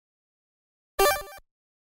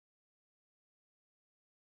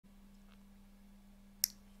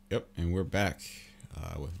Yep, and we're back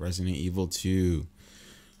with Resident Evil 2.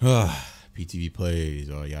 PTV plays,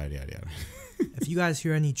 oh yada yada yada. If you guys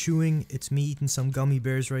hear any chewing, it's me eating some gummy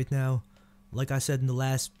bears right now. Like I said in the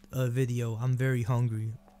last video, I'm very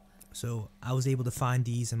hungry. So I was able to find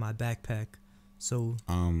these in my backpack. So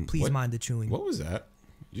please mind the chewing. What was that?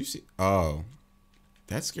 Did you see? Oh,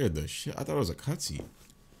 that scared the shit. I thought it was a cutscene.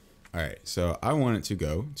 Alright, so I wanted to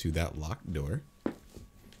go to that locked door.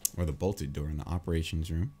 Or the bolted door in the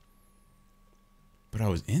operations room. But I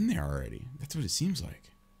was in there already. That's what it seems like.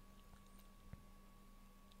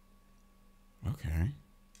 Okay.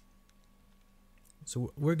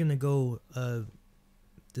 So we're gonna go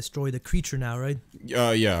destroy the creature now, right?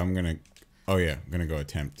 Yeah, I'm gonna... Oh yeah, I'm gonna go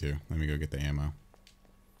attempt to. Let me go get the ammo.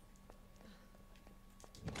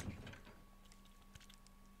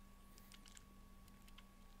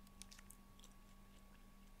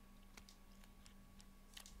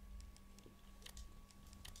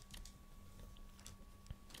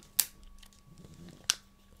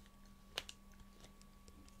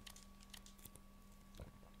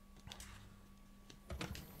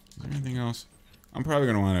 Anything else? I'm probably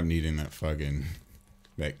gonna wind up needing that fucking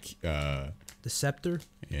the scepter?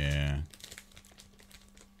 Yeah.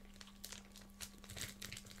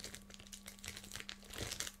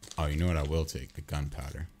 Oh, you know what I will take? The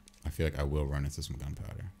gunpowder. I feel like I will run into some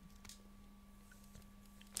gunpowder.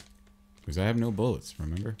 Because I have no bullets,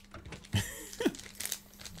 remember?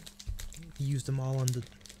 He used them all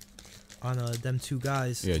on them two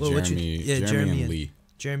guys. Yeah, well, Jeremy and Lee.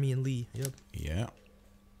 Jeremy and Lee, yep. Yeah.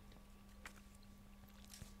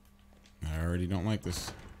 I already don't like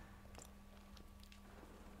this.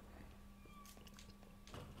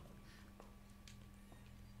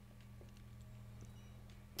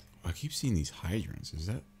 I keep seeing these hydrants. Is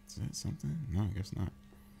that something? No, I guess not.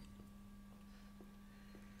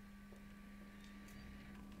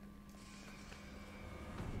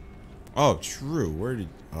 Oh, true. Where did...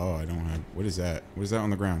 Oh, I don't have... What is that? What is that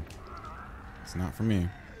on the ground? It's not for me.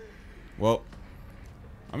 Well,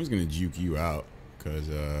 I'm just gonna juke you out, because,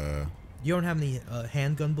 You don't have any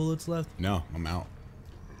handgun bullets left? No, I'm out.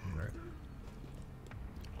 Alright.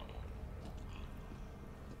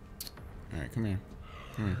 Alright, come here.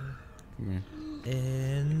 Come here. Come here.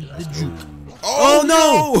 And the juke. Oh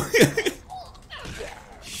no!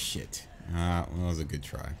 Shit. Well, that was a good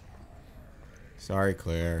try. Sorry,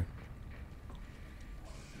 Claire.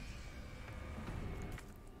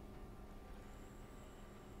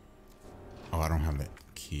 Oh, I don't have that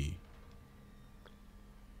key.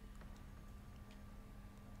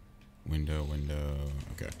 Window.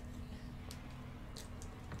 Okay.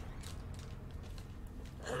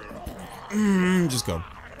 Just go.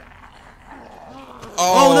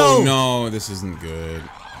 Oh no! This isn't good.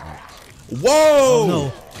 Whoa! Oh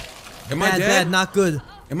no! Am I dead? Bad, not good.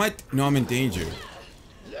 Am I? No, I'm in danger.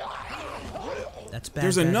 That's bad.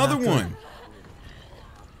 There's bad, another not one. good.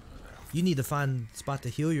 You need to find a spot to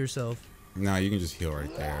heal yourself. No, you can just heal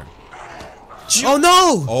right there. Oh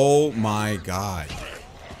no! Oh my god.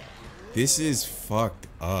 This is fucked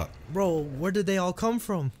up. Bro, where did they all come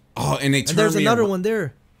from? Oh, and they turned me there's another one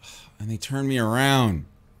there. And they turned me around.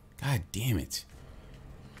 God damn it.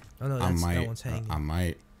 Oh no, that one's hanging. I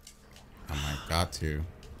might got to.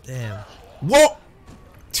 Damn. Whoa!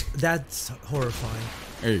 That's horrifying.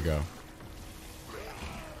 There you go.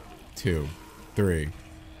 2, 3.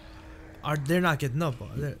 They're not getting up.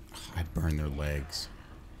 I burned their legs.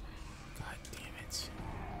 God damn it. Is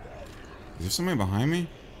there somebody behind me?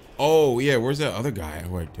 Oh, yeah, where's that other guy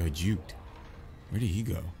who I juked? Where did he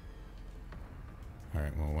go?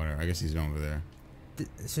 Alright, well, whatever. I guess he's over there.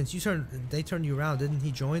 Since they turned you around, didn't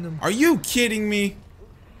he join them? Are you kidding me?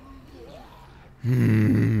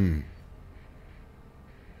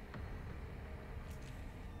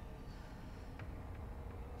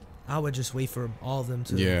 I would just wait for all of them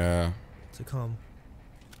to come.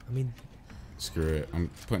 I mean, screw it.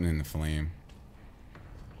 I'm putting in the flame.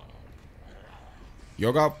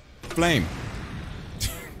 Yoga flame.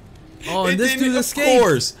 Oh, and this dude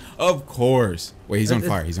escaped. Of course. Wait, he's on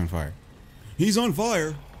fire. He's on fire. He's on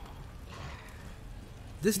fire.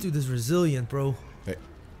 This dude is resilient, bro. Hey,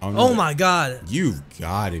 oh my god. You've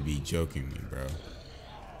got to be joking me, bro.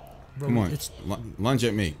 Come on. Lunge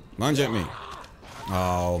at me. Lunge at me.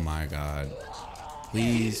 Oh my god.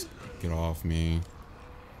 Please get off me.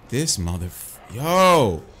 This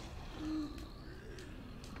Yo!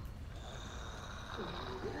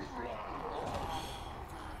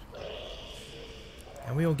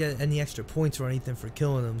 And we don't get any extra points or anything for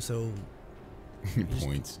killing them, so...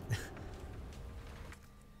 Points.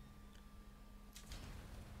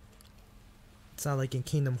 It's not like in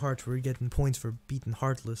Kingdom Hearts where you're getting points for beating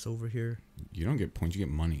Heartless over here. You don't get points, you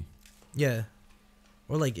get money. Yeah.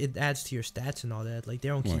 Or like it adds to your stats and all that. Like they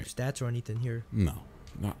don't keep Wait. stats or anything here. No.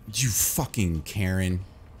 No. You fucking Karen.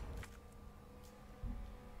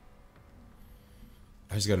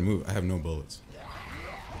 I just gotta move. I have no bullets.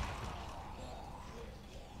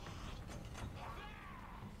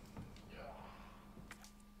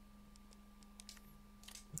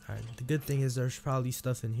 Alright, the good thing is there's probably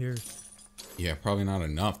stuff in here. Yeah, probably not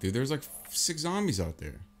enough, dude. There's like 6 zombies out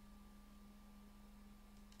there.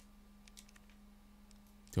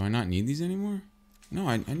 Do I not need these anymore? No,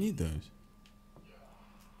 I need those.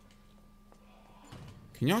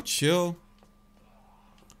 Can y'all chill?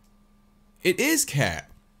 It is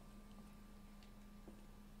Cap.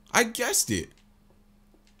 I guessed it.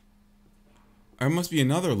 Or it must be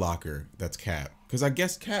another locker that's Cap. Because I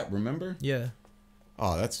guessed Cap, remember? Yeah.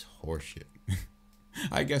 Oh, that's horseshit.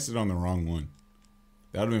 I guessed it on the wrong one.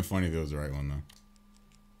 That would have been funny if it was the right one, though.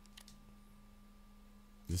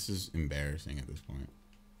 This is embarrassing at this point.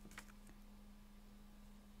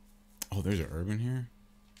 Oh, there's an urban here?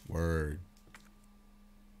 Word.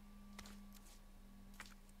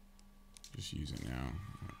 Just use it now.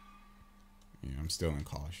 Yeah, I'm still in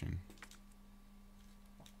caution.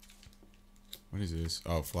 What is this?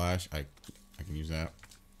 Oh, flash. I can use that.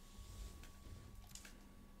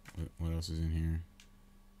 What else is in here?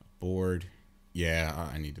 A board. Yeah,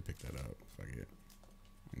 I need to pick that up. Fuck it.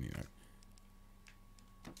 I need that.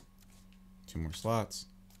 2 more slots.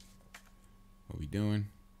 What we doing?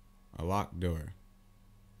 A locked door.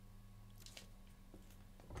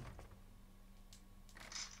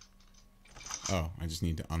 Oh, I just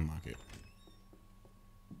need to unlock it.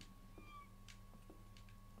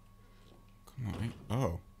 Come on.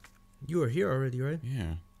 Oh. You were here already, right?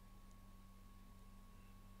 Yeah.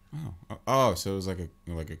 Oh, so it was like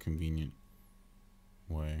a convenient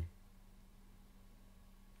way.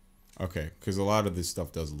 Okay, because a lot of this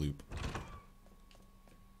stuff does loop.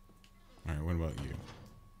 All right, what about you?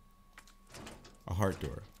 A heart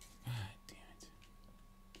door. God damn it.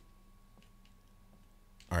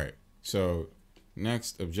 All right, so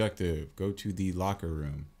next objective, go to the locker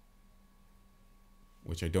room,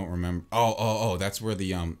 which I don't remember. Oh, that's where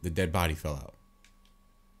the dead body fell out.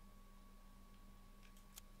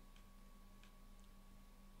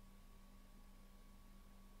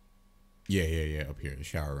 Yeah, up here, the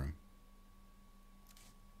shower room.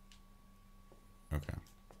 Okay.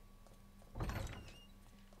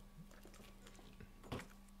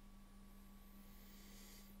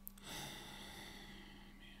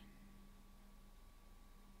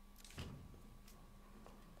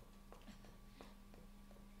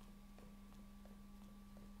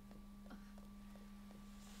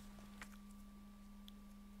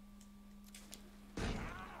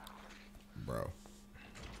 Bro.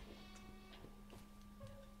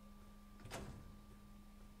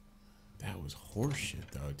 That was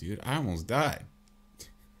horseshit though, dude. I almost died.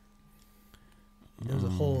 There's a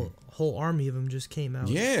whole army of them just came out.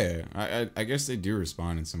 Yeah, I guess they do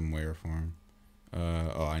respond in some way or form.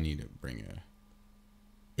 Oh, I need to bring it.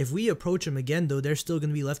 If we approach them again, though, they're still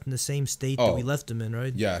gonna be left in the same state that we left them in,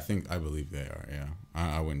 right? Yeah, I believe they are. Yeah,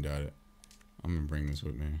 I wouldn't doubt it. I'm gonna bring this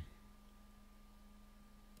with me.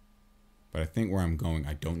 But I think where I'm going,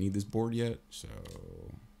 I don't need this board yet, so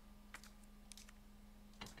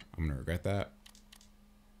I'm gonna regret that.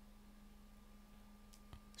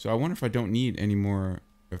 So I wonder if I don't need any more,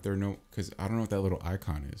 if there are no, because I don't know what that little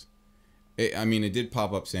icon is. I mean, it did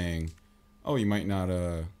pop up saying, oh, you might not,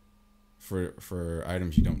 for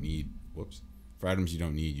items you don't need, whoops. For items you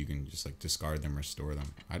don't need, you can just like discard them or store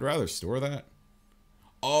them. I'd rather store that.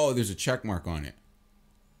 Oh, there's a check mark on it.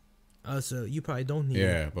 So you probably don't need it.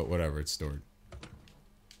 Yeah, but whatever, it's stored.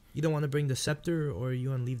 You don't want to bring the scepter, or you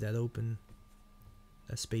want to leave that open?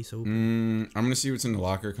 That space open? I'm going to see what's in the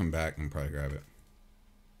locker, come back, and probably grab it.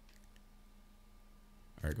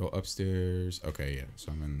 Alright, go upstairs. Okay, yeah,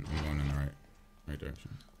 so I'm going in the right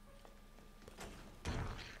direction.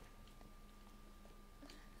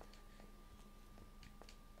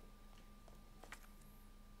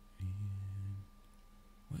 And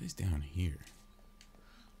what is down here?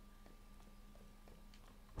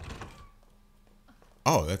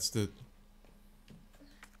 Oh, that's the...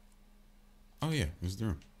 Oh, yeah, this is the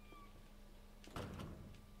room.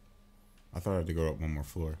 I thought I had to go up one more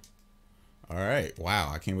floor. Alright,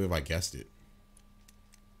 wow, I can't believe I guessed it.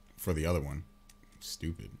 For the other one.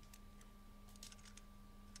 Stupid.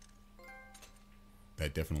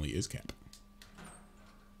 That definitely is Cap.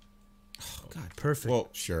 Oh, God. Perfect. Well,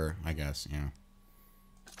 sure, I guess, yeah.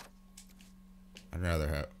 I'd rather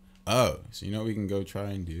have... Oh, so you know what we can go try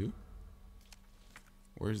and do?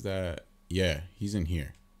 Where's that? Yeah, he's in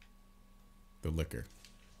here. The liquor.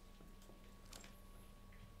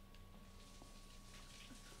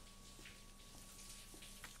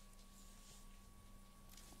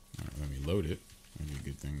 Alright, let me load it. That'd be a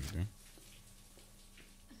good thing to do.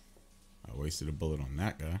 I wasted a bullet on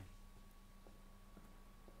that guy.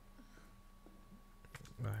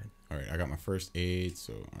 Alright. Alright, I got my first aid,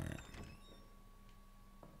 so alright.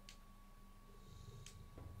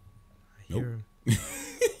 I hear Nope. him.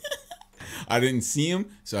 I didn't see him,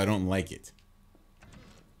 so I don't like it.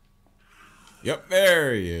 Yep,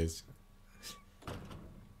 there he is.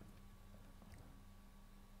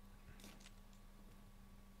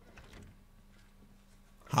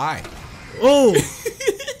 Hi. Oh!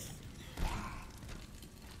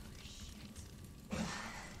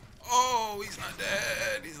 Oh, he's not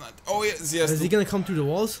dead. He's not. Oh, yes, yes. Is he gonna come through the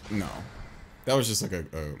walls? No. That was just like a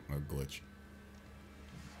glitch.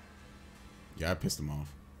 Yeah, I pissed him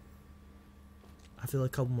off. I feel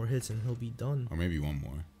like a couple more hits and he'll be done. Or maybe one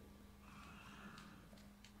more.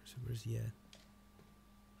 Where's he at?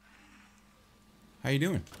 How you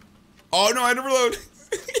doing? Oh, no, I had to reload.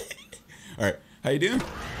 All right. How you doing?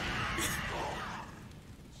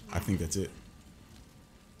 I think that's it.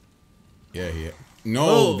 Yeah, yeah.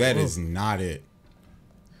 No, that is not it.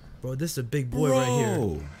 Bro, this is a big boy right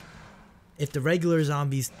here. If the regular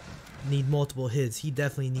zombies need multiple hits, he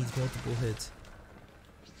definitely needs multiple hits.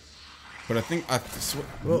 But I think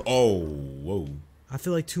Whoa. Oh, whoa. I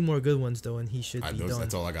feel like 2 more good ones though, and he should be done.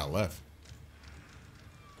 That's all I got left.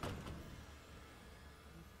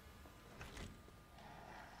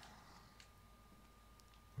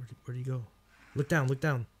 Where'd he go? Look down, look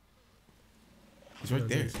down. He's right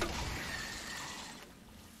there.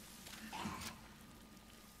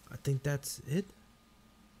 I think that's it.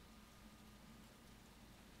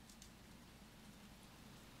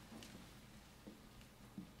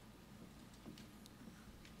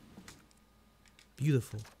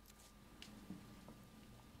 Beautiful.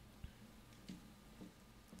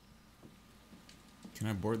 Can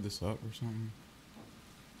I board this up or something?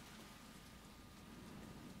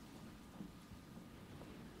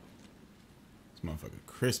 This motherfucker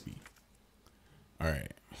crispy.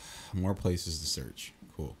 Alright. More places to search.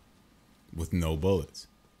 Cool. With no bullets.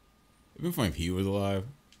 It'd been funny if he was alive.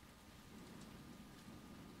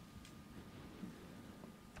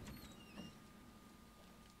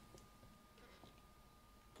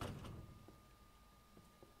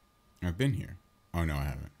 I've been here. Oh, no, I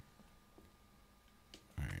haven't.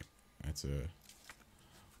 Alright. That's a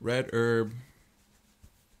red herb.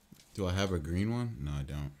 Do I have a green one? No, I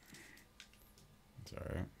don't. It's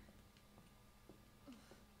alright.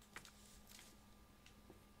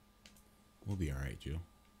 We'll be alright, Jill.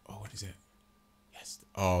 Oh, what is that? Yes.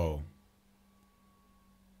 Oh.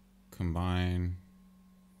 Combine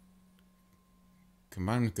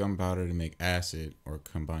with gunpowder to make acid, or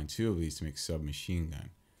combine 2 of these to make submachine gun.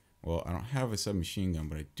 Well, I don't have a submachine gun,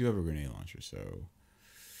 but I do have a grenade launcher, so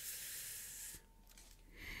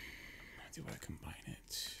how do I combine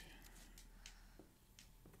it?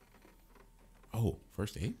 Oh,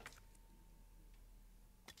 first aid?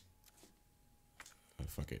 Oh,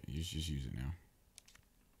 fuck it. You just use it now.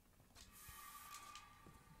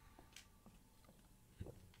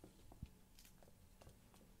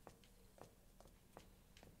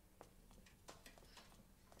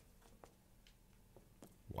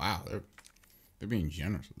 Wow, they're being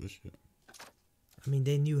generous with this shit. I mean,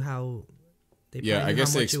 they knew how. Yeah, I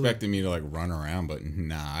guess they expected me to like run around, but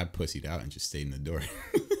nah, I pussied out and just stayed in the door.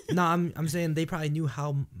 No, I'm saying they probably knew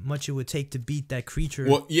how much it would take to beat that creature.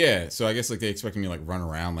 Well, yeah, so I guess like they expected me to like run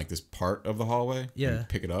around like this part of the hallway, and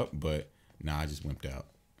pick it up, but nah, I just wimped out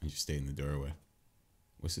and just stayed in the doorway.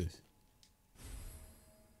 What's this?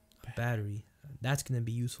 A battery. That's gonna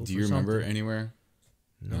be useful. Do you remember anywhere?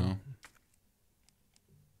 No.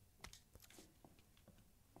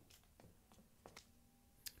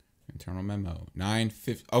 Internal memo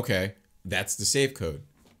 950. Okay, that's the save code.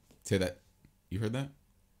 Say that. You heard that?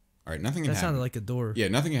 All right, nothing can happen. That sounded like a door. Yeah,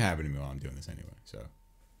 nothing can happen to me while I'm doing this anyway. So,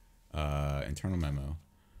 internal memo.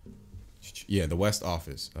 Yeah, the West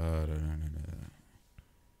office.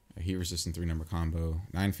 Heat resistant 3-number combo.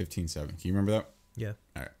 915-7. Can you remember that? Yeah.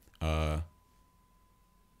 All right.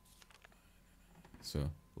 So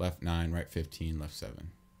left 9, right 15, left 7.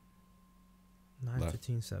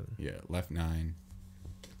 915-7. Yeah, left 9.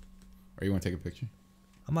 Or you want to take a picture?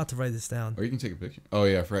 I'm about to write this down. Or you can take a picture. Oh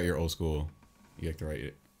yeah, I forgot you're old school. You have to write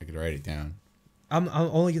it. I could write it down. I'm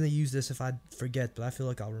only gonna use this if I forget, but I feel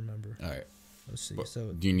like I'll remember. All right. Let's see. But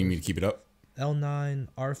So do you need me to keep it up? L9,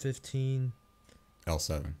 R15,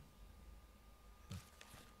 L7.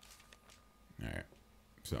 All right.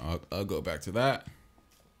 So I'll go back to that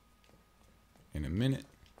in a minute.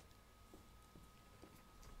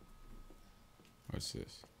 What's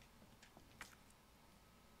this?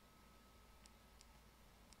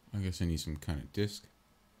 I guess I need some kind of disc.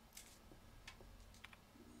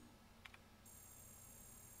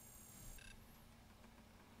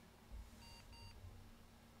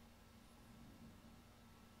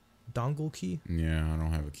 Dongle key? Yeah, I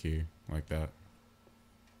don't have a key like that.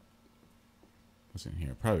 What's in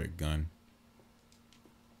here? Probably a gun.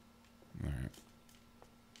 Alright.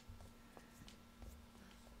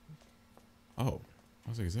 Oh. I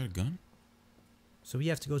was like, is that a gun? So we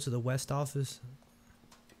have to go to the west office?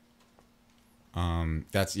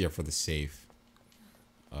 That's, yeah, for the safe.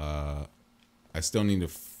 I still need to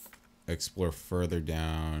explore further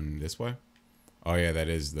down this way. Oh, yeah, that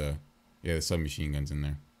is the submachine gun's in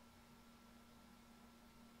there.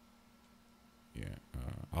 Yeah,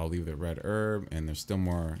 I'll leave the red herb, and there's still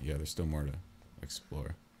more. Yeah, there's still more to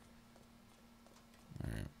explore. All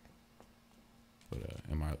right. But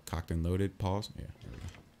am I cocked and loaded? Pause. Yeah. There we go.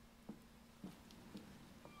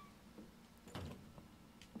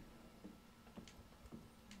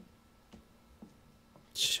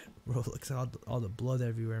 Shit, bro, look at all the blood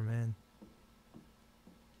everywhere, man.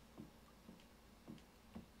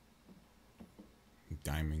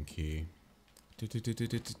 Diamond key.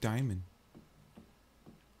 Diamond.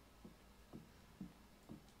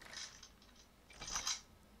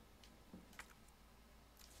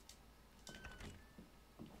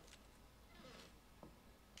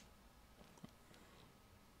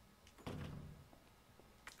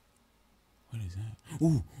 What is that?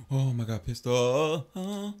 Ooh! Oh my god, pistol!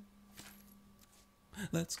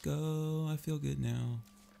 Let's go. I feel good now.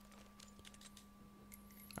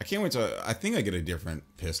 I can't wait to. I think I get a different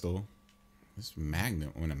pistol. This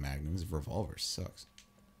Magnum, when a Magnum, this revolver sucks.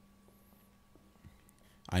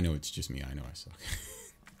 I know it's just me. I know I suck.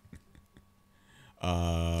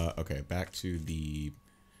 Okay, back to the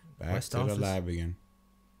West office? lab again.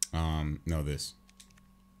 No, this.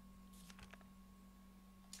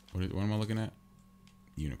 What am I looking at?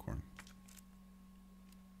 Unicorn.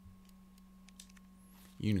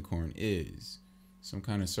 Unicorn is some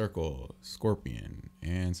kind of circle, scorpion,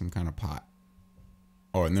 and some kind of pot.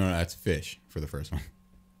 Oh, no, that's fish for the first one.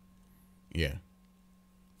 Yeah.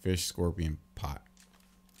 Fish, scorpion, pot.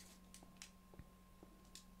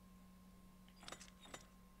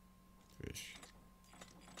 Fish.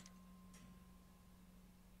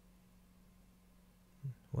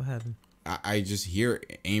 What happened? I just hear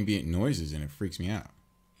ambient noises and it freaks me out.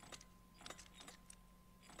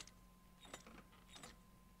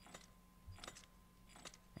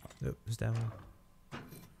 Nope, it's that one.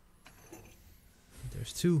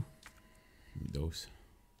 There's two. Those.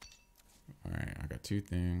 Alright, I got two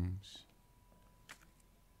things.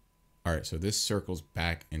 Alright, so this circles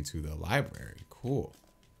back into the library. Cool.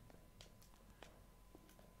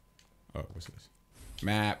 Oh, what's this?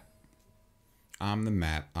 Map. I'm the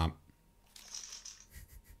map.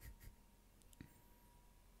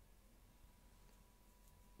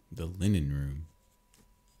 The linen room.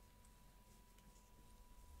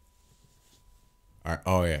 All right.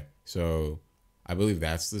 Oh yeah. So I believe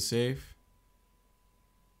that's the safe.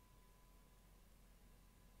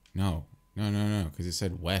 No. Because it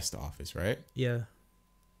said West office, right? Yeah.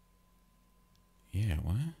 Yeah.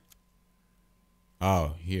 What?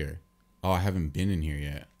 Oh, here. Oh, I haven't been in here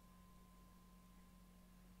yet.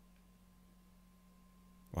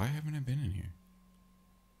 Why haven't I been in here?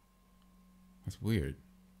 That's weird.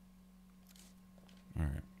 All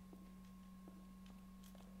right.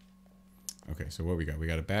 Okay, so what we got? We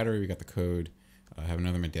got a battery. We got the code. I have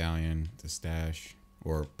another medallion to stash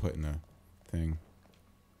or put in the thing.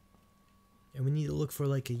 And we need to look for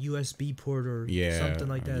like a USB port or something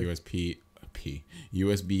like that. USB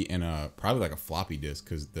and probably like a floppy disk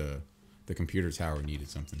because the computer tower needed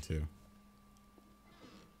something too.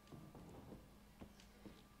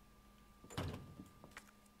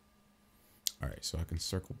 All right, so I can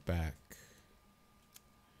circle back.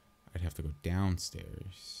 I'd have to go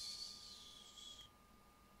downstairs.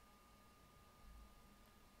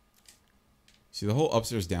 See, the whole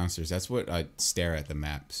upstairs, downstairs, that's what I stare at the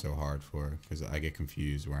map so hard for, because I get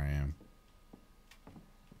confused where I am.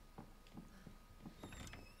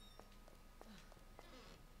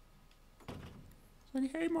 It's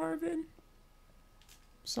like, hey, Marvin.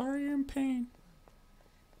 Sorry you're in pain.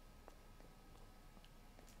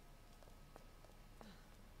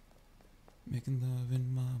 Making love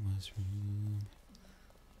in mama's room.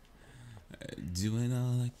 Doing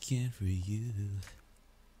all I can for you.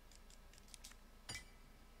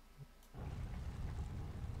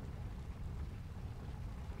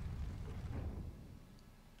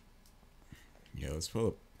 Let's put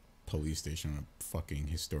a police station in a fucking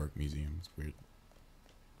historic museum. It's weird.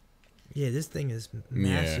 Yeah, this thing is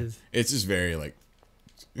massive. Yeah, it's just very like,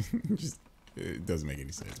 just it doesn't make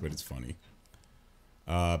any sense, but it's funny.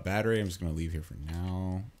 Battery. I'm just gonna leave here for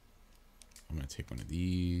now. I'm gonna take one of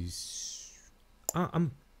these.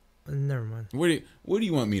 I'm never mind. What do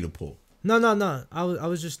you want me to pull? No. I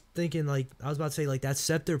was just thinking, like, I was about to say, like, that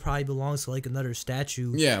scepter probably belongs to like another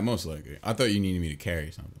statue. Yeah, most likely. I thought you needed me to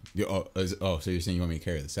carry something. So you're saying you want me to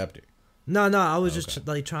carry the scepter? No. I was just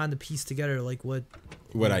like trying to piece together like what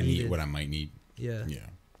I need, what I might need. Yeah. Yeah.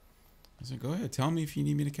 I said, go ahead. Tell me if you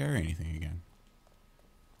need me to carry anything again.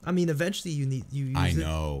 I mean, eventually you use I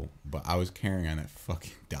know, but I was carrying on that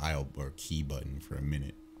fucking dial or key button for a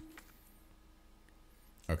minute.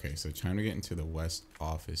 Okay, so trying to get into the west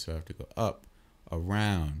office, so I have to go up,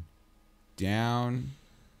 around, down.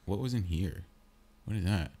 What was in here? What is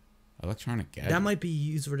that? Electronic gadget. That might be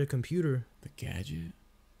used for the computer. The gadget?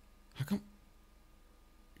 How come?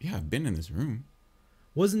 Yeah, I've been in this room.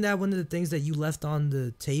 Wasn't that one of the things that you left on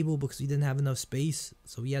the table because you didn't have enough space,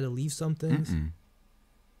 so we had to leave some things?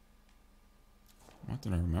 What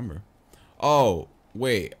did I remember? Oh,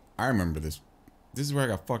 wait. I remember this. This is where I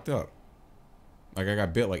got fucked up. Like, I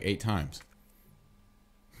got bit like 8 times.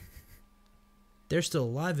 They're still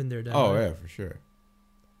alive in there, Oh, right? Yeah, for sure.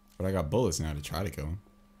 But I got bullets now to try to kill him.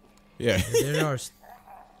 Yeah. There are.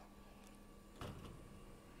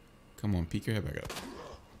 Come on, peek your head back up.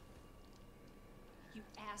 You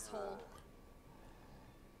asshole.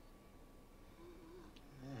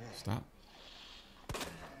 Stop.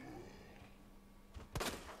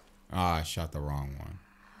 Ah, I shot the wrong one.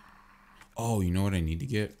 Oh, you know what I need to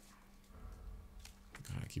get?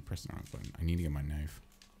 God, I keep pressing the wrong button. I need to get my knife.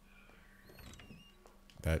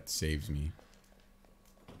 That saves me.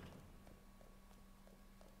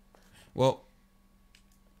 Well,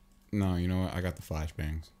 no, you know what? I got the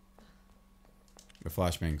flashbangs. The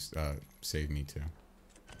flashbangs saved me too.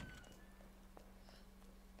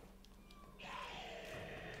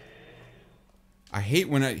 I hate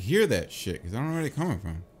when I hear that shit because I don't know where they're coming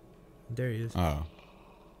from. There he is. Oh.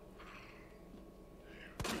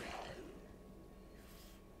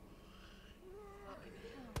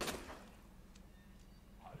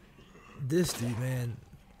 This dude, man.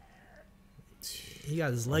 He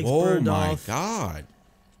got his legs burned off. Oh my god.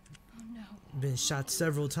 Oh no. Been shot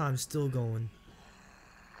several times, still going.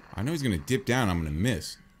 I know he's gonna dip down. I'm gonna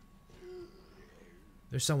miss.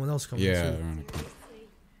 There's someone else coming Yeah. too. They're on the corner.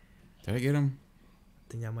 Did I get him?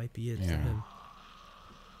 I think that might be it. Yeah. For him.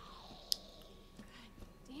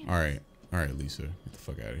 All right, Lisa, get the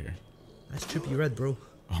fuck out of here. That's Trippy Red, bro.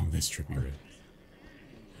 Oh, this Trippy Red.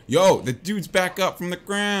 Yo, the dude's back up from the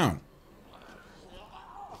ground.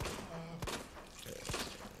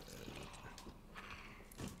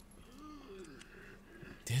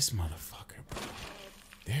 This motherfucker, bro.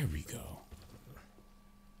 There we go.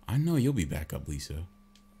 I know you'll be back up, Lisa.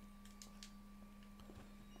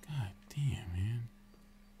 God damn, man.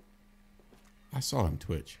 I saw him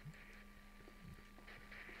twitch.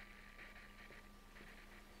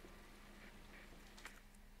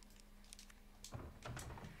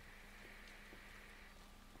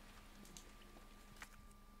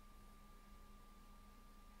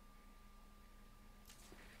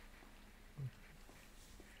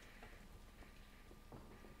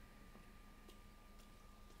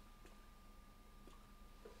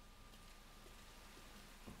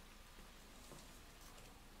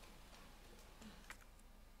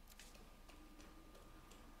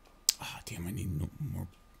 Damn, I need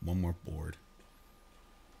one more board.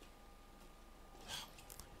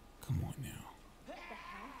 Come on now.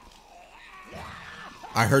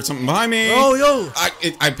 I heard something behind me. Oh, yo.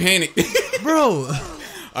 I panicked. Bro.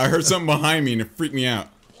 I heard something behind me and it freaked me out.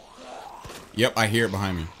 Yep, I hear it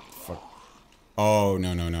behind me. Fuck. Oh,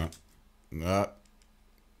 no.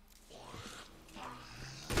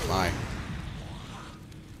 Bye.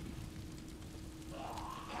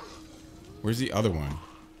 Where's the other one?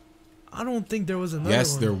 I don't think there was another one.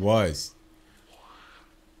 Yes, there was.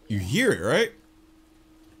 You hear it, right?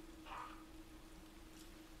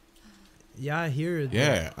 Yeah, I hear it.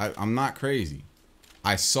 Yeah, I'm not crazy.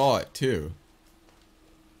 I saw it too.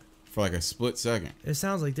 For like a split second. It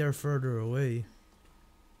sounds like they're further away.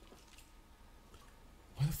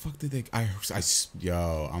 Why the fuck did they...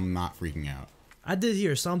 Yo, I'm not freaking out. I did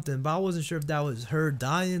hear something, but I wasn't sure if that was her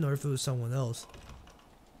dying or if it was someone else.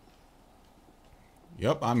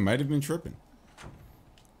 Yep, I might have been tripping.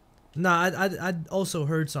 Nah, I also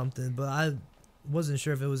heard something, but I wasn't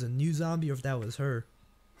sure if it was a new zombie or if that was her.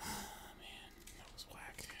 Man, that was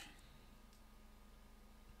whack.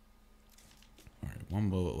 Alright, one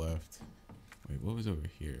bullet left. Wait, what was over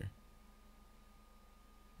here?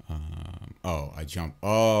 Oh, I jumped.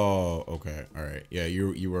 Oh, okay. All right. Yeah,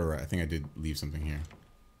 you were right. I think I did leave something here.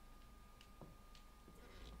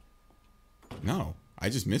 No, I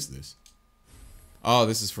just missed this. Oh,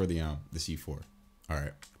 this is for the C4. All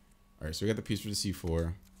right. All right, so we got the piece for the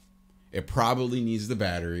C4. It probably needs the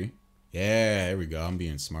battery. Yeah, there we go. I'm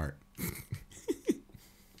being smart.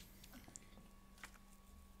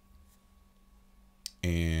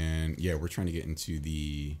 And yeah, we're trying to get into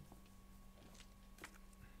the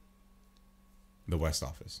west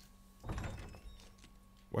office.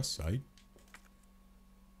 West side?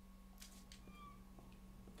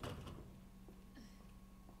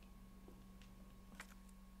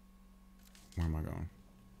 Where am I going?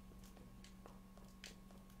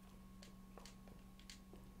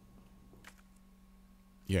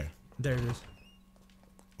 Yeah. There it is.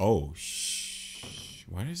 Oh,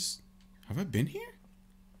 why does... Have I been here?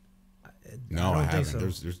 No, I haven't. So.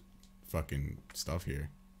 There's fucking stuff here.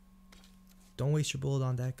 Don't waste your bullet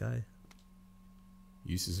on that guy.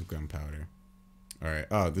 Uses of gunpowder. Alright.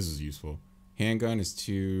 Oh, this is useful. Handgun is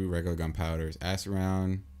 2 regular gunpowders. Acid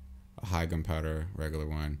round, a high gunpowder, regular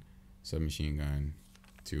one. Submachine gun,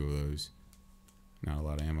 2 of those. Not a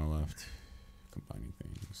lot of ammo left. Combining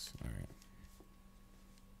things. Alright.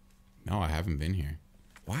 No, I haven't been here.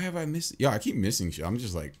 Why have I missed? Yeah, I keep missing shit. I'm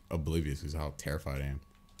just like oblivious because how terrified I am.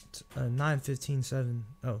 It's 9:15:7.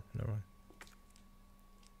 Oh, never mind.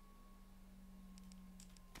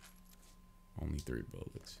 Only 3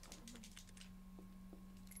 bullets.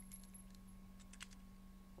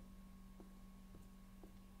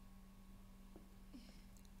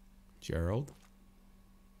 Gerald?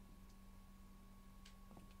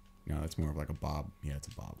 No, that's more of like a Bob. Yeah, it's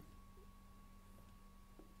a Bob.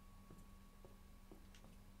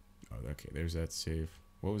 Oh, okay. There's that safe.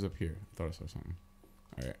 What was up here? I thought I saw something.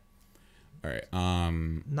 All right. All right.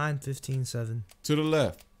 9:15:7. To the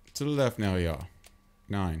left. To the left now, y'all.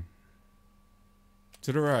 9.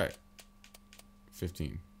 To the right.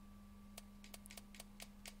 15.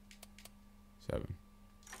 7.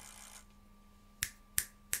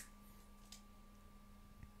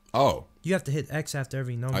 Oh. You have to hit X after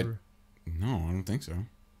every number. No, I don't think so. Do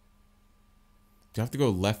you have to go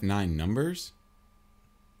left 9 numbers?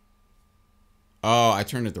 Oh, I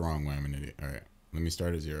turned it the wrong way. I'm an idiot. All right. Let me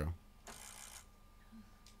start at 0.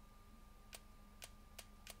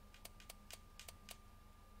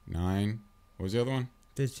 Nine. What was the other one?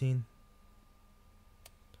 15.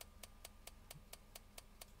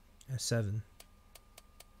 7.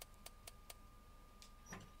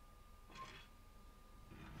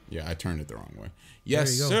 Yeah, I turned it the wrong way.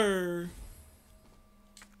 Yes, sir.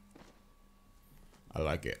 I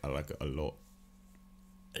like it. I like it a lot.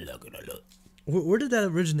 I like it a lot. Where did that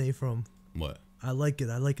originate from? What? I like it.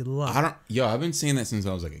 I like it a lot. I've been saying that since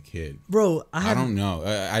I was like a kid. Bro, I don't know.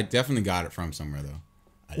 I definitely got it from somewhere though.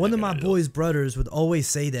 One of my boys' brothers would always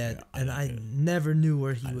say that, and I never knew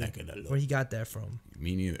where he got that from.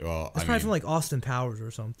 Me neither. Well, it's probably from like Austin Powers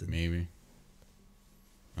or something. Maybe.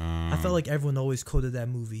 I felt like everyone always quoted that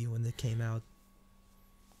movie when it came out.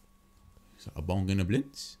 So a bong and a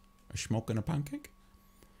blitz, a smoke and a pancake.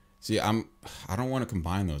 See, I don't want to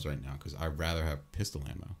combine those right now because I'd rather have pistol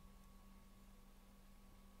ammo.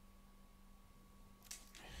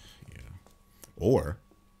 Yeah. Or,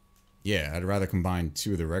 yeah, I'd rather combine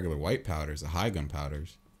 2 of the regular white powders, the high gun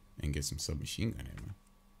powders, and get some submachine gun ammo.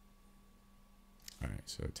 All right,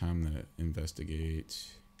 so time to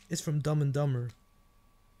investigate. It's from Dumb and Dumber.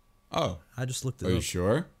 Oh. I just looked it up. Are you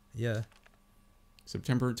sure? Yeah.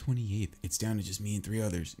 September 28th. It's down to just me and 3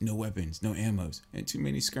 others. No weapons, no ammos, and too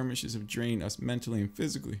many skirmishes have drained us mentally and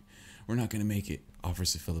physically. We're not going to make it.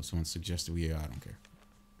 Officer Phillips once suggested we... I don't care.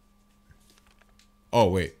 Oh,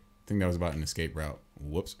 wait. I think that was about an escape route.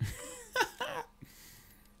 Whoops.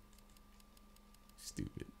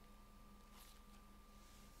 Stupid.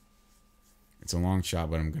 It's a long shot,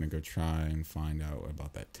 but I'm going to go try and find out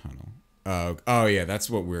about that tunnel. Oh, yeah. That's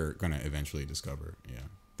what we're going to eventually discover. Yeah.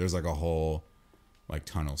 There's like a whole... like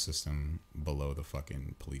tunnel system below the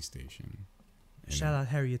fucking police station. And shout out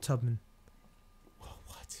Harriet Tubman. Whoa,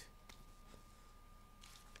 what?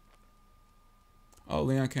 Oh,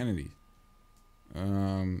 Leon Kennedy.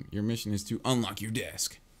 Your mission is to unlock your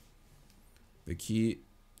desk. The key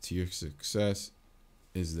to your success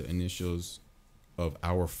is the initials of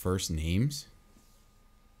our first names.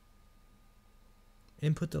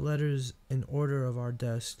 Input the letters in order of our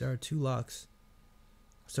desk. There are 2 locks.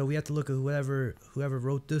 So we have to look at whoever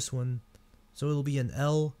wrote this one. So it'll be an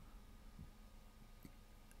L.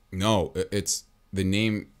 No, it's the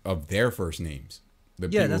name of their first names.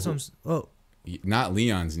 Yeah, that's what I'm... Oh. Not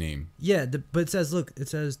Leon's name. Yeah, but it says, look, it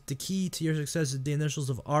says the key to your success is the initials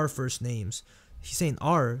of our first names. He's saying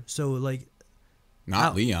R, so like.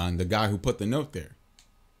 Not Leon, the guy who put the note there.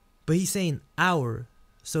 But he's saying our,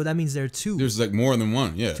 so that means there are two. There's like more than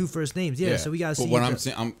one, yeah. Two first names, yeah. So we gotta see. But what I'm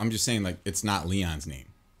saying, I'm just saying, like, it's not Leon's name.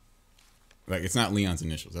 Like, it's not Leon's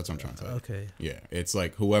initials. That's what I'm trying to say. Okay. Yeah, it's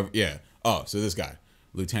like whoever. Yeah. Oh, so this guy,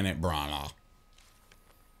 Lieutenant Brana.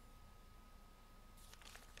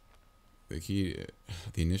 The key,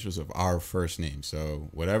 the initials of our first name. So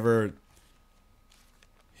whatever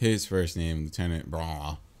his first name, Lieutenant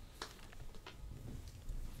Brana.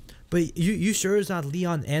 But you sure it's not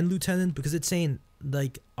Leon and Lieutenant? Because it's saying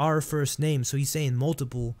like our first name, so he's saying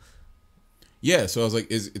multiple. Yeah, so I was like,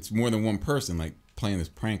 it's more than one person like playing this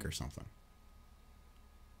prank or something.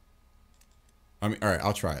 I mean, all right,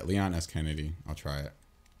 I'll try it. Leon S. Kennedy. I'll try it.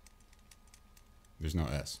 There's no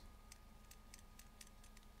S.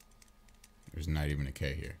 There's not even a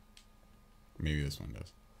K here. Maybe this one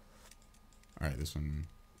does. All right, this one.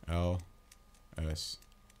 L. S.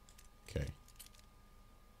 K.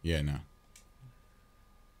 Yeah, no.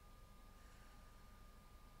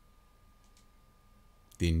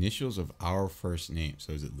 The initials of our first name.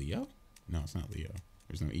 So is it Leo? No, it's not Leo.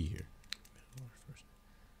 There's no E here.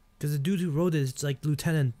 Because the dude who wrote it, it's like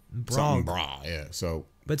Lieutenant Something Brog. Bra, yeah. So.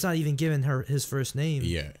 But it's not even giving her his first name.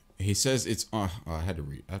 Yeah, he says it's. Oh, I have to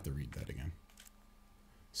read that again.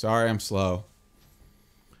 Sorry, I'm slow.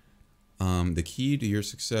 The key to your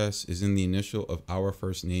success is in the initial of our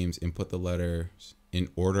first names. Input the letters in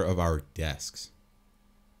order of our desks.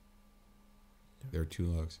 There are two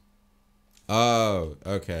logs. Oh,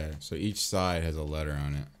 okay. So each side has a letter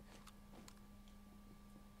on it.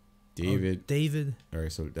 David. Oh, David. All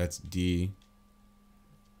right, so that's D.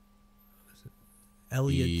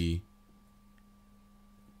 Elliot. E.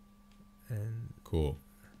 And Cool.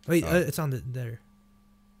 wait, it's on there.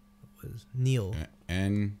 What was Neil?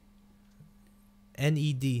 N.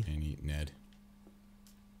 N-E-D. Ned.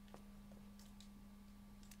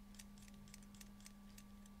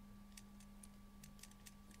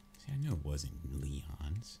 See, I know it wasn't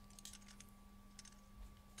Leon's.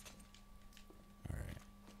 All right.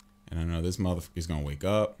 And I know this motherfucker's gonna wake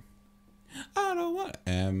up. I don't want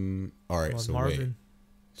M. All right, so Marvin. wait.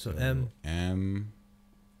 So M. M.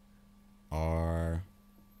 R.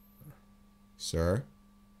 Sir.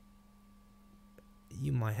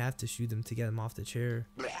 You might have to shoot him to get him off the chair.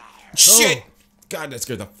 Shit! Oh. God, that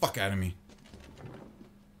scared the fuck out of me.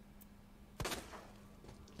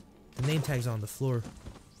 The name tag's on the floor.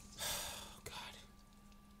 Oh, God.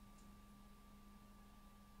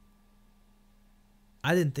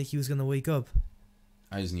 I didn't think he was gonna wake up.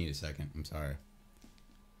 I just need a second. I'm sorry.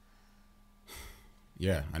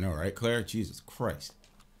 Yeah, I know, right, Claire? Jesus Christ.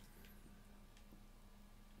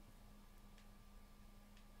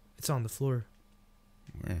 It's on the floor.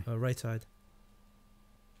 Where? Right side.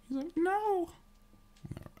 He's like, no.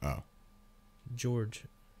 Oh, George.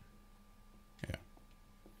 yeah.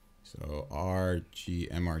 So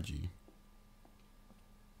RGMRG.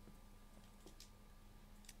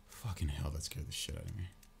 Fucking hell, that scared the shit out of me.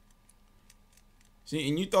 See,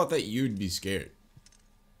 and you thought that you'd be scared.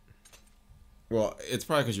 Well, it's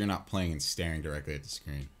probably because you're not playing and staring directly at the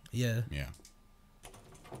screen. Yeah. Yeah.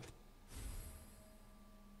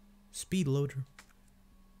 Speed loader.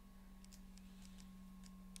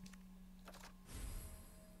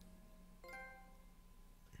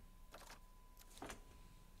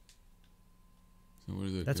 So what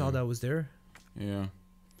is it? That's all that was there? Yeah.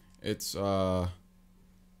 It's oh,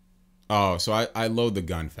 so I load the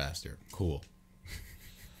gun faster. Cool.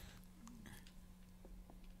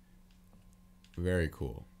 Very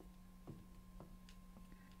cool.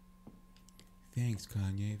 Thanks,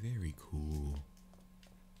 Kanye. Very cool.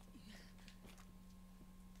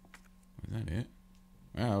 Was that it?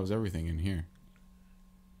 Yeah, that was everything in here.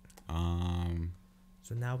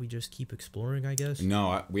 So now we just keep exploring, I guess.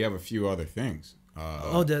 No, we have a few other things. We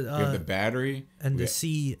have the battery and the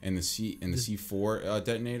C and the C4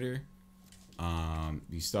 detonator.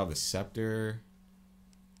 You still have the scepter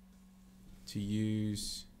to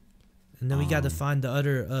use. And then we got to find the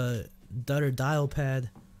other dial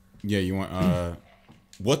pad. Yeah, you want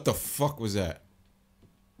what the fuck was that?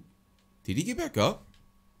 Did he get back up?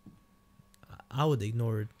 I would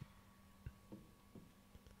ignore it.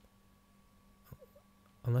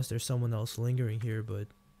 Unless there's someone else lingering here, but...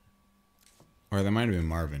 Or that might have been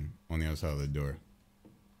Marvin on the other side of the door.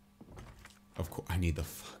 Of course, I need the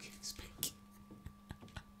fucking spanking.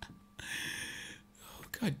 Oh,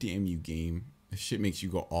 god damn you, game. This shit makes you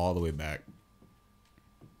go all the way back.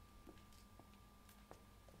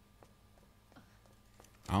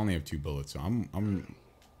 I only have 2 bullets, so I'm.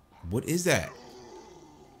 What is that?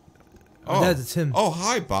 Oh, that's him. Oh,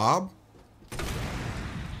 hi, Bob.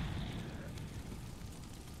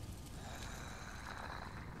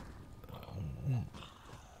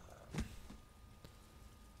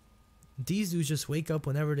 These dudes just wake up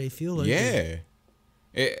whenever they feel like Yeah.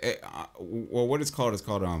 Well, what it's called is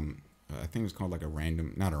called I think it's called like a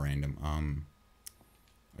random, not a random,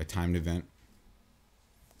 a timed event.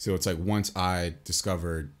 So it's like once I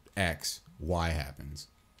discovered X, Y happens.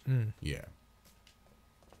 Yeah.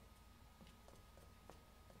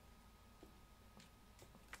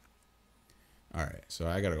 All right, so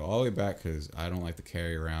I gotta go all the way back because I don't like to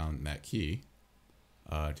carry around that key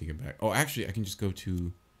to get back. Oh, actually, I can just go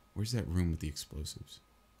to, where's that room with the explosives?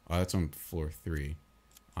 Oh, that's on floor 3.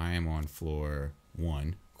 I am on floor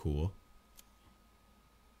 1. Cool.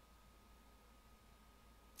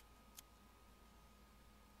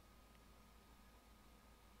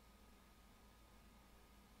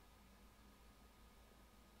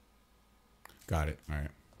 Got it. All right,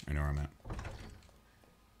 I know where I'm at.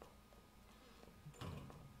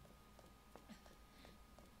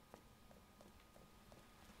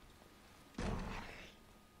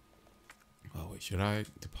 Oh wait, should I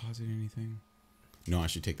deposit anything? No, I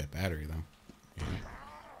should take that battery though. Yeah.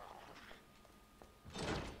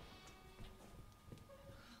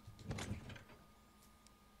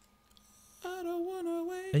 I don't wanna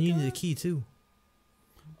wait. And you need a key too.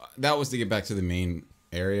 That was to get back to the main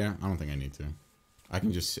area. I don't think I need to. I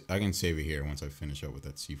can save it here once I finish up with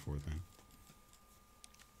that C4 thing.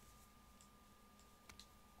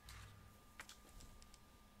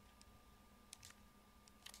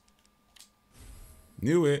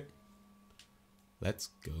 Knew it. Let's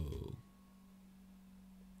go.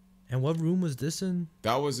 And what room was this in?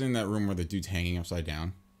 That was in that room where the dude's hanging upside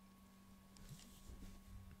down.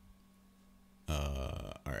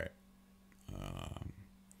 All right.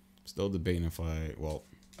 Still debating if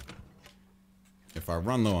if I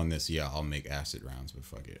run low on this, yeah, I'll make acid rounds, but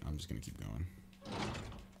fuck it. I'm just gonna keep going.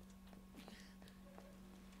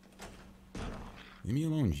 Leave me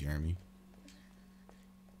alone, Jeremy.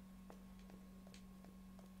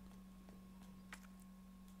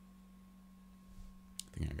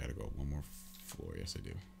 I think I gotta go one more floor. Yes, I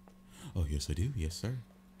do. Oh, yes, I do. Yes, sir.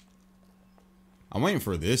 I'm waiting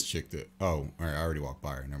for this chick to... Oh, all right. I already walked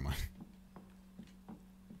by her. Never mind.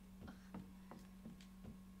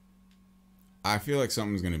 I feel like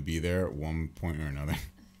something's going to be there at one point or another.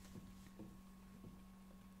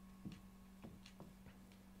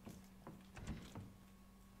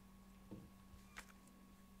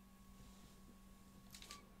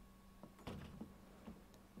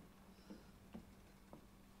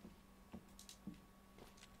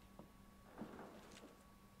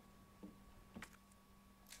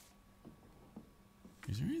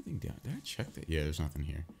 Is there anything down? Did I check that? Yeah, there's nothing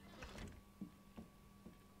here.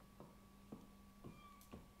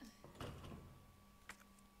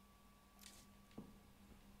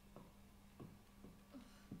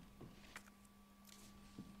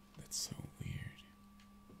 That's so weird.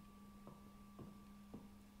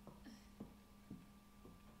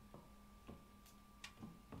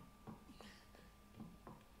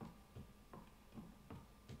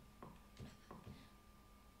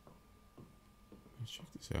 Let's check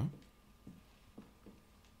this out.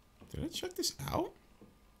 Did I check this out?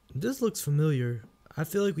 This looks familiar. I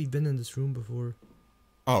feel like we've been in this room before.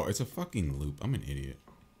 Oh, it's a fucking loop. I'm an idiot.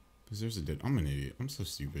 Because there's a dead... I'm an idiot. I'm so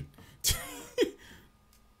stupid.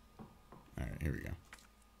 Alright, here we go.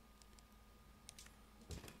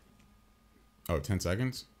 Oh, 10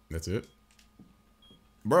 seconds? That's it?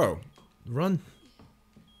 Bro. Run.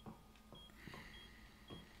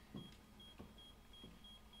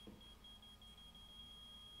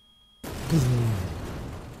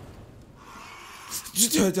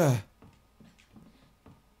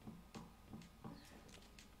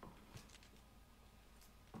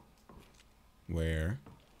 Where?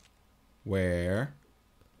 Where?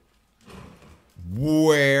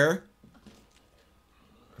 Where?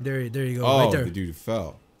 There you go. Oh, Right there. the dude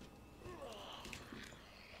fell.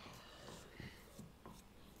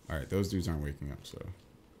 Alright, those dudes aren't waking up, so...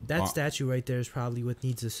 That statue right there is probably what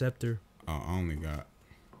needs a scepter. Oh, I only got...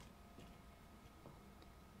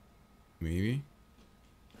 Maybe?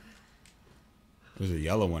 There's a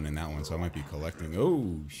yellow one in that one, so I might be collecting...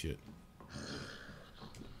 Oh, shit.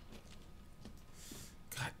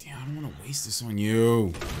 God damn, I don't want to waste this on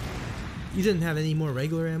you. You didn't have any more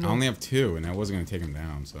regular ammo? I only have 2, and I wasn't going to take him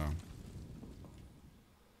down, so...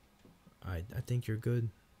 I think you're good.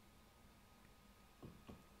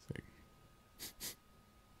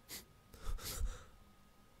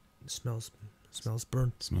 Smells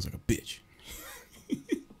burnt. Smells like a bitch.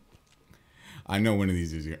 I know one of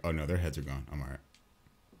these is. Oh no, their heads are gone. I'm alright.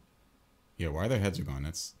 Yeah, why their heads are gone?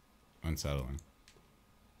 That's unsettling.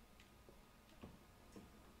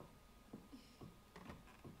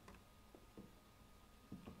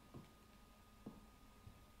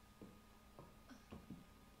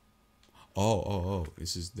 Oh.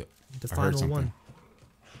 This is the I heard final something. one.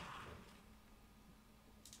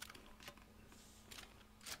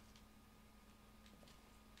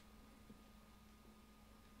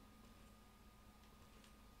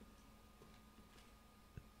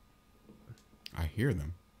 I hear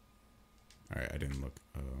them. All right, I didn't look.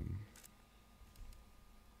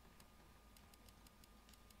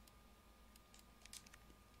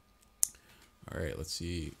 All right, let's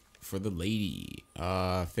see. For the lady,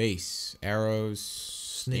 face, arrows,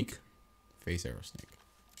 snake. Face, arrow, snake.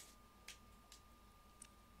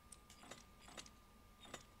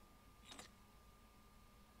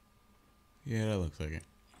 Yeah, that looks like it.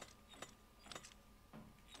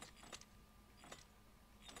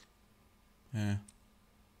 Yeah.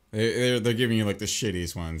 They're giving you like the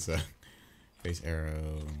shittiest ones. Face,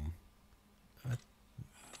 arrow. I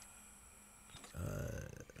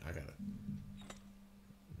got it.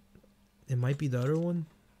 It might be the other one.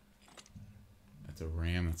 That's a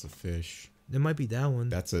ram. That's a fish. It might be that one.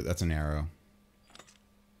 That's an arrow.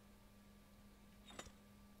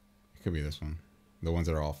 It could be this one. The ones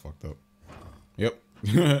that are all fucked up. Yep.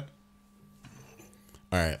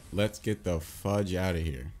 All right, let's get the fudge out of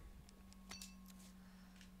here.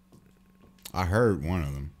 I heard one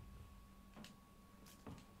of them.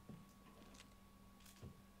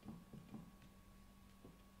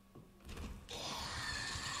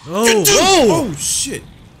 Oh! Oh shit!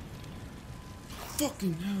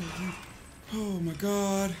 Fucking hell, dude. Oh my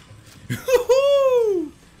god.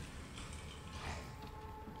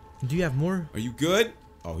 Do you have more? Are you good?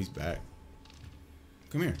 Oh, he's back.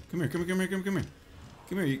 Come here. Come here. Come here. Come here. Come here. Come here.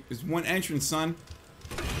 Come here. There's one entrance, son.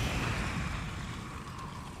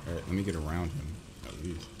 Alright, let me get around him. At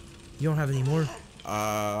least. You don't have any more?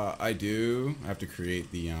 I do. I have to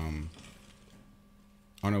create the,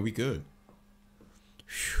 Oh no, we good.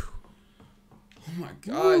 Oh my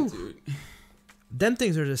god, dude. Them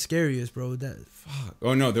things are the scariest, bro. That Fuck.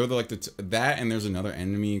 Oh no, they're like that, and there's another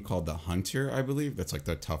enemy called the Hunter, I believe. That's like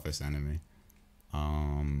the toughest enemy.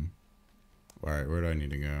 Alright, where do I need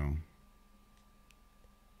to go?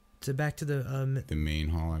 to back to the main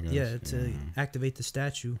hall, I guess. yeah, to activate the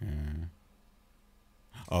statue. Yeah.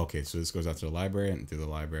 Oh, okay, so this goes out to the library and through the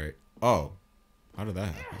library. Oh, how did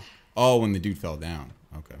that happen? Oh, when the dude fell down.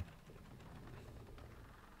 Okay.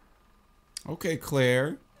 Okay,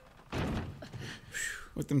 Claire.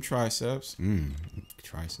 With them triceps.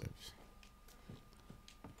 Triceps.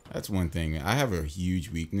 That's one thing. I have a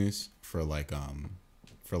huge weakness for like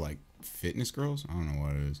fitness girls. I don't know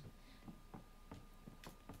what it is.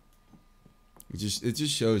 It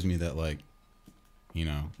just shows me that, like, you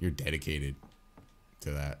know, you're dedicated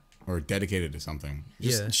to that, or dedicated to something.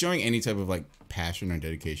 Just showing any type of like passion or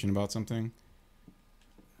dedication about something.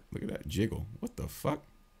 Look at that jiggle. What the fuck?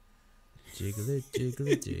 Jiggle it, jiggle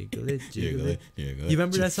it, jiggle it, Jiggle it, jiggle it. You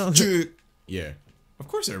remember that song? Yeah, of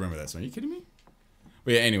course I remember that song. Are you kidding me?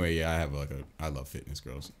 But yeah, anyway, yeah, I have like I love fitness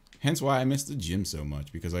girls. Hence why I miss the gym so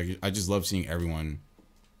much, because I just love seeing everyone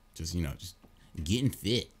just, you know, just getting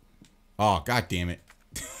fit. Oh, god damn it.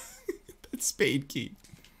 That spade key.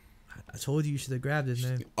 I told you should have grabbed it,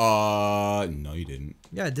 man. No, you didn't.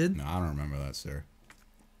 Yeah, I did. No, I don't remember that, sir.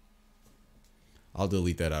 I'll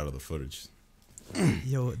delete that out of the footage.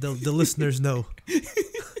 Yo, the listeners know.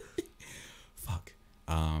 Fuck.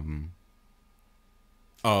 Oh,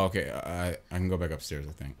 okay. I can go back upstairs,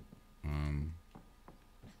 I think.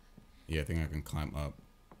 Yeah, I think I can climb up.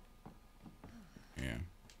 Yeah.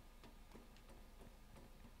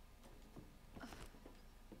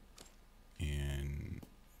 And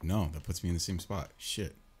no, that puts me in the same spot.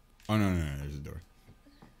 Shit. Oh, no, there's a door.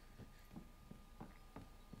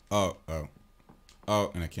 Oh,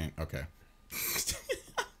 and I can't. Okay.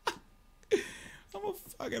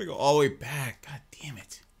 I gotta go all the way back. God damn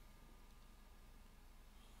it.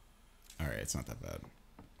 Alright, it's not that bad.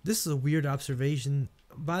 This is a weird observation,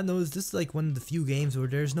 but I noticed this is like one of the few games where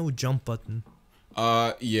there's no jump button.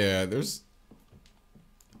 Yeah, there's...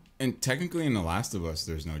 And technically in The Last of Us,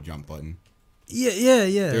 there's no jump button. Yeah.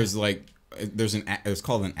 There's like... It's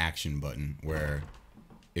called an action button, where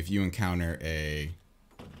if you encounter a...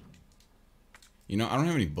 You know, I don't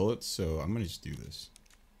have any bullets, so I'm gonna just do this.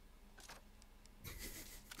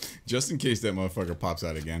 Just in case that motherfucker pops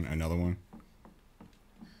out again, another one.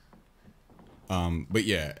 But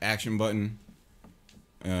yeah, action button.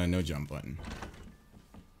 No jump button.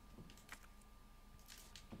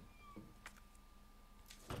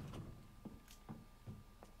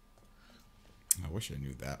 I wish I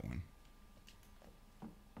knew that one.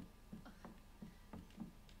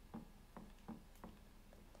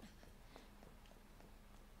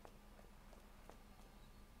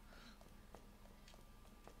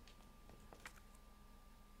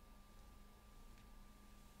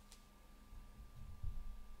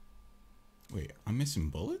 Wait, I'm missing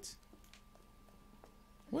bullets?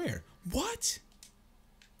 Where? What?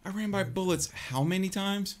 I ran by bullets how many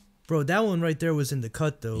times? Bro, that one right there was in the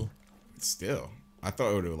cut though. Still, I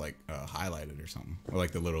thought it would have like highlighted or something, or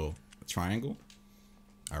like the little triangle.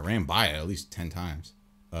 I ran by it at least 10 times.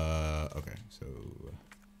 Okay, so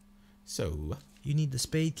You need the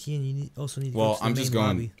spade key, and you also need. well, to go to I'm the just main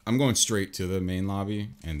going. lobby. I'm going straight to the main lobby,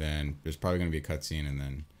 and then there's probably gonna be a cutscene, and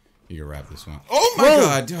then you can wrap this one. Oh my Whoa!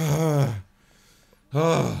 god!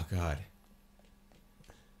 Oh god!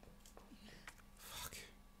 Fuck!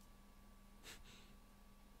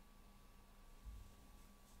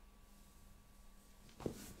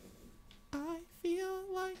 I feel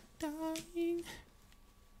like dying.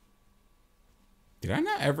 Did I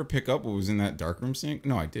not ever pick up what was in that darkroom sink?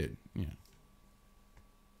 No, I did. Yeah.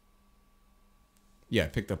 Yeah, I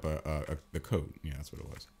picked up the code. Yeah, that's what it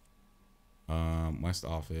was. West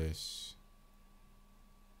office.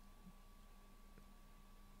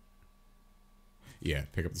 Yeah,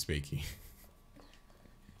 pick up the spade key.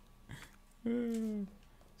 So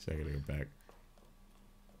I gotta go back.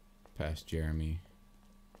 Past Jeremy.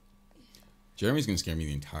 Jeremy's gonna scare me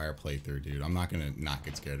the entire playthrough, dude. I'm not gonna not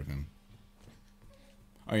get scared of him.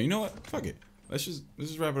 Oh, you know what? Fuck it. Let's just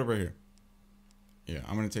wrap it up right here. Yeah,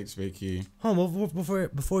 I'm gonna take the spade key. Hold on,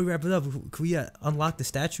 before we wrap it up, can we unlock the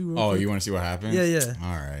statue? Real Oh, quick? you want to see what happens? Yeah, yeah.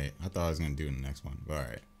 All right. I thought I was gonna do it in the next one, but all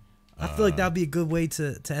right. I feel like that'd be a good way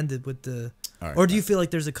to end it with the. All right, Or do you feel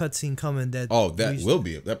like there's a cutscene coming that? Oh,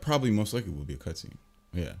 that probably most likely will be a cutscene.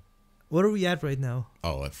 Yeah. What are we at right now?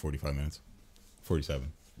 Oh, like 45 minutes.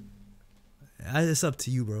 47. It's up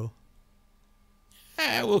to you, bro.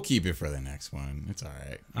 We'll keep it for the next one. It's all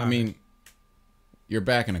right. I All mean, you're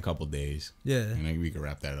back in a couple days. Yeah. And we can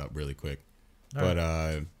wrap that up really quick. All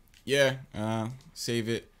But yeah, save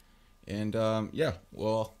it, and yeah,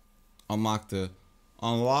 we'll unlock the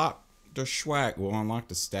swag. We'll unlock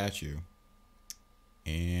the statue,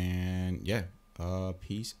 and yeah,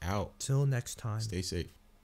 peace out. Till next time. Stay safe.